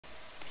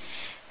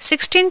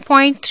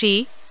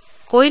16.3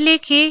 कोयले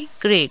के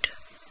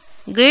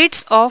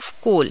grades of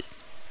coal.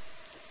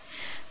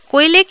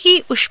 कोयले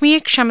की ऊष्मीय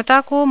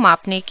क्षमता को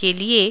मापने के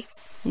लिए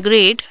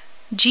ग्रेड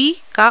G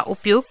का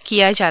उपयोग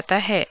किया जाता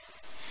है।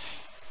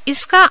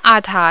 इसका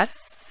आधार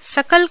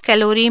सकल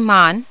कैलोरी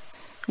मान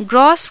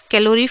ग्रॉस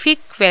कैलोरीफिक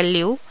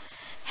वैल्यू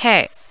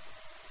है।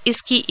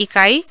 इसकी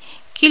इकाई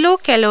किलो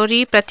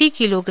कैलोरी प्रति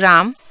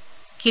किलोग्राम,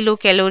 किलो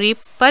कैलोरी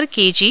पर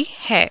केजी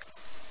है।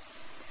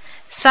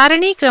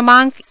 सारणी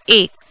क्रमांक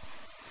 1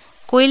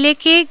 कोयले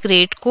के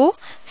ग्रेड को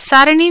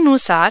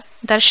सारणीनुसार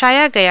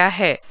दर्शाया गया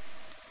है।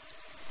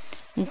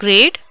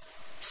 ग्रेड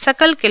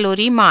सकल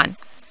कैलोरी मान।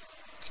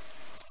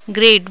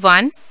 ग्रेड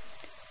 1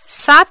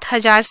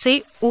 7000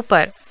 से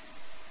ऊपर,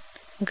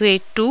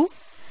 ग्रेड 2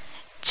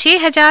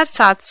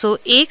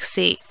 6701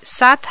 से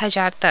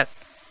 7000 तक,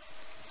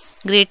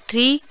 ग्रेड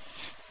 3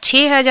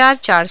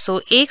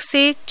 6401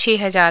 से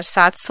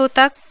 6700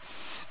 तक,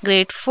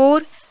 ग्रेड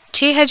 4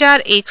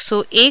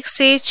 6101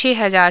 से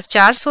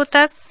 6400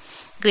 तक,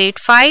 ग्रेड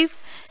 5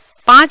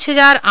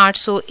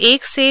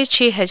 5801 से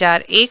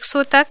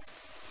 6100 तक,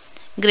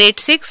 ग्रेड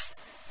 6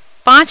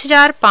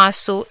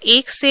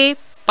 5501 से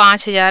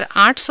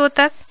 5800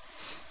 तक,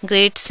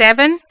 ग्रेड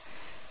 7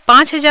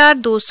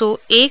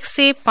 5201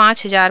 से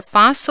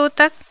 5500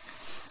 तक,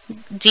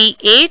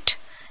 G8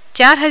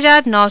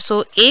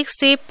 4901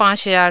 से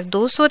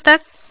 5200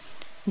 तक,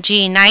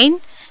 G9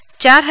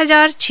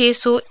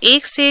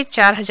 4601 से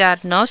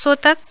 4900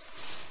 तक,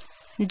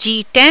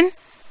 G10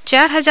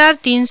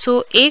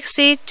 4301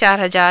 से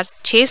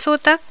 4600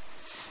 तक,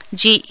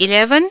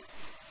 G11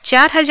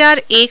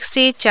 4001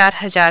 से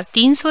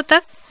 4300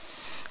 तक,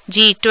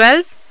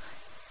 G12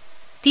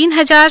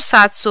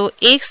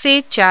 3701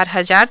 से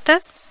 4000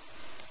 तक,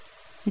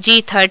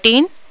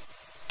 G13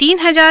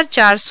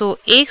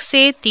 3401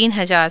 से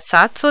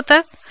 3700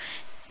 तक,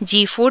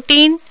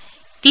 G14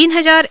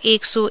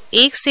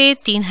 3101 से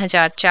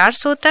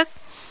 3400 तक,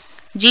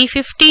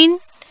 G15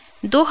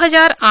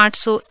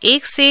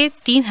 2801 से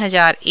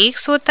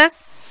 3100 तक,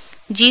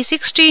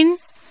 G16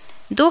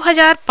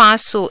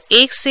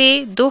 2501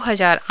 से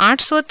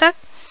 2800 तक,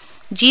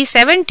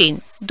 G17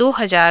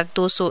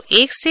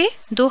 2201 से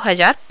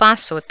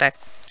 2500 तक।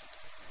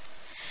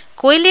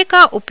 कोयले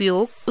का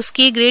उपयोग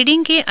उसकी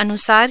ग्रेडिंग के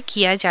अनुसार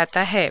किया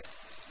जाता है।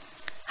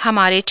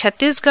 हमारे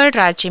छत्तीसगढ़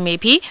राज्य में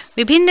भी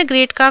विभिन्न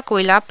ग्रेड का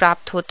कोयला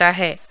प्राप्त होता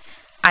है।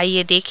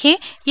 आइए देखें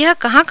यह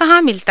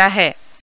कहाँ-कहाँ मिलता है।